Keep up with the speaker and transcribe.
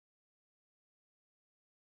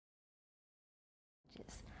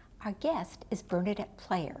Our guest is Bernadette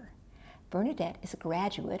Plair. Bernadette is a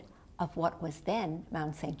graduate of what was then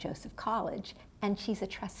Mount St. Joseph College, and she's a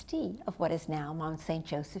trustee of what is now Mount St.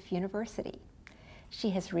 Joseph University.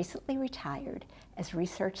 She has recently retired as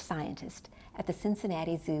research scientist at the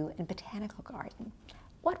Cincinnati Zoo and Botanical Garden.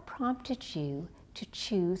 What prompted you to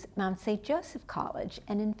choose Mount St. Joseph College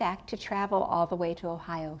and in fact to travel all the way to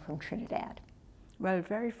Ohio from Trinidad? Well,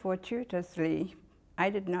 very fortuitously, I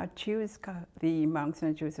did not choose the Mount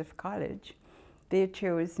St. Joseph College. They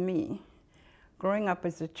chose me. Growing up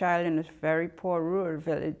as a child in a very poor rural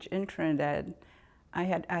village in Trinidad, I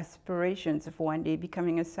had aspirations of one day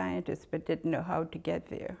becoming a scientist, but didn't know how to get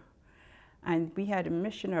there. And we had a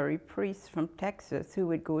missionary priest from Texas who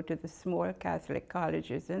would go to the small Catholic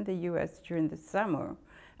colleges in the US during the summer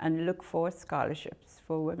and look for scholarships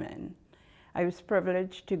for women. I was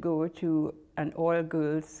privileged to go to an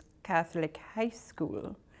all-girls Catholic high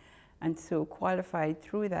school, and so qualified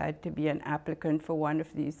through that to be an applicant for one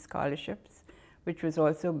of these scholarships, which was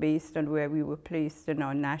also based on where we were placed in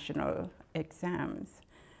our national exams.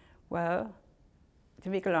 Well, to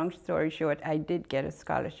make a long story short, I did get a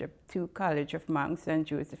scholarship to College of Mount St.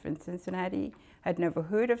 Joseph in Cincinnati. I'd never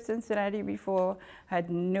heard of Cincinnati before,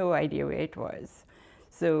 had no idea where it was.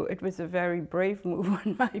 So it was a very brave move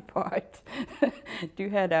on my part to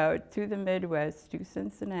head out to the Midwest, to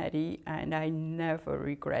Cincinnati, and I never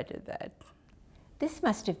regretted that. This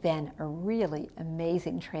must have been a really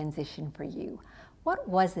amazing transition for you. What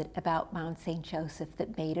was it about Mount St. Joseph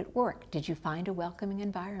that made it work? Did you find a welcoming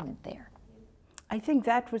environment there? I think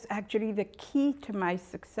that was actually the key to my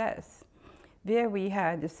success. There we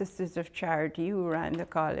had the Sisters of Charity who ran the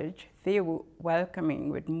college. They were welcoming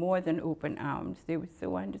with more than open arms. They were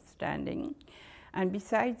so understanding. And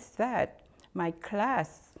besides that, my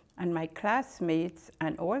class and my classmates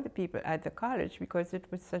and all the people at the college, because it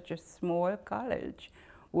was such a small college,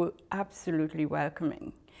 were absolutely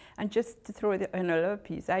welcoming. And just to throw in a little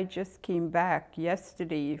piece, I just came back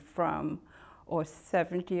yesterday from our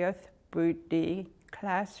 70th birthday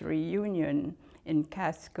class reunion in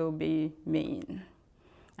Casco Bay, Maine.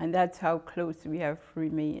 And that's how close we have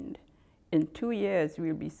remained. In 2 years,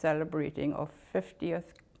 we'll be celebrating our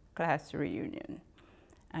 50th class reunion.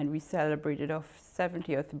 And we celebrated our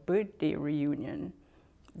 70th birthday reunion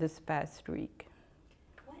this past week.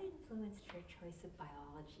 What influenced your choice of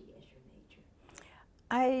biology as your major?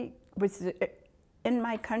 I was, in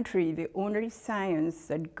my country, the only science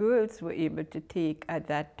that girls were able to take at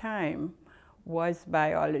that time was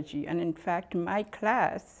biology. And in fact, my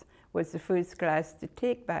class was the first class to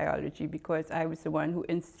take biology because I was the one who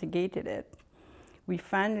instigated it. We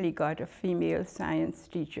finally got a female science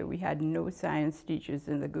teacher. We had no science teachers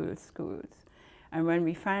in the girls' schools. And when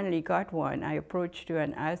we finally got one, I approached her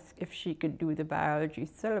and asked if she could do the biology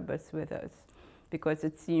syllabus with us because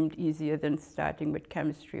it seemed easier than starting with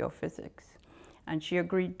chemistry or physics. And she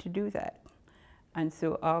agreed to do that. And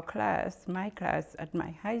so our class, my class at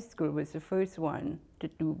my high school, was the first one to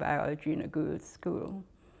do biology in a girls' school.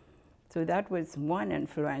 So that was one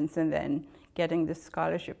influence. And then getting the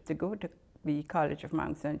scholarship to go to the College of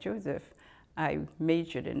Mount St. Joseph, I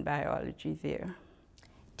majored in biology there.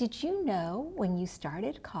 Did you know when you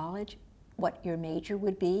started college what your major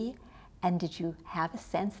would be? And did you have a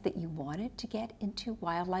sense that you wanted to get into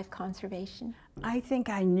wildlife conservation? I think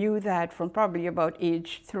I knew that from probably about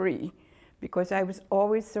age 3. Because I was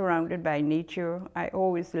always surrounded by nature. I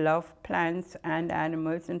always loved plants and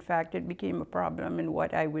animals. In fact, it became a problem in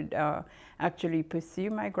what I would actually pursue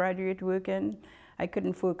my graduate work in. I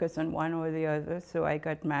couldn't focus on one or the other, so I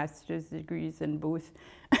got master's degrees in both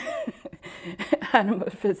animal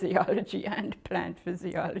physiology and plant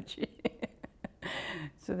physiology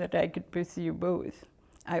so that I could pursue both.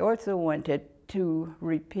 I also wanted to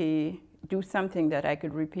do something that I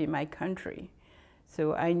could repay my country.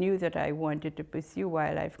 So I knew that I wanted to pursue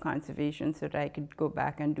wildlife conservation so that I could go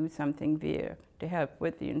back and do something there to help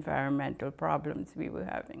with the environmental problems we were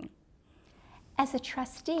having. As a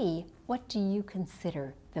trustee, what do you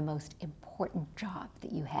consider the most important job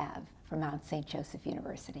that you have for Mount St. Joseph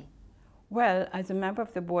University? Well, as a member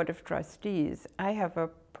of the Board of Trustees, I have a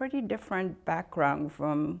pretty different background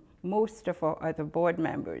from most of our other board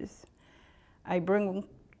members. I bring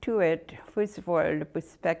to it, first of all, the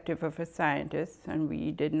perspective of a scientist, and we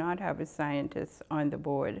did not have a scientist on the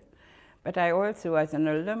board. But I also, as an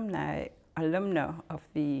alumna of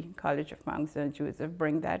the College of Mount St. Joseph,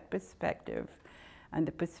 bring that perspective, and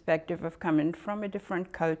the perspective of coming from a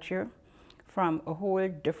different culture, from a whole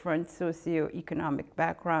different socio-economic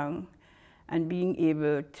background, and being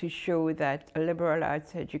able to show that a liberal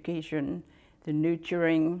arts education, the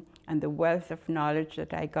nurturing and the wealth of knowledge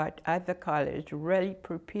that I got at the college really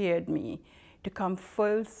prepared me to come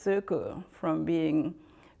full circle from being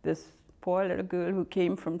this poor little girl who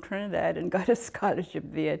came from Trinidad and got a scholarship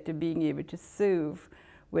there to being able to serve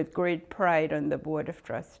with great pride on the Board of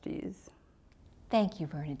Trustees. Thank you,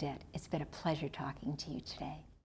 Bernadette. It's been a pleasure talking to you today.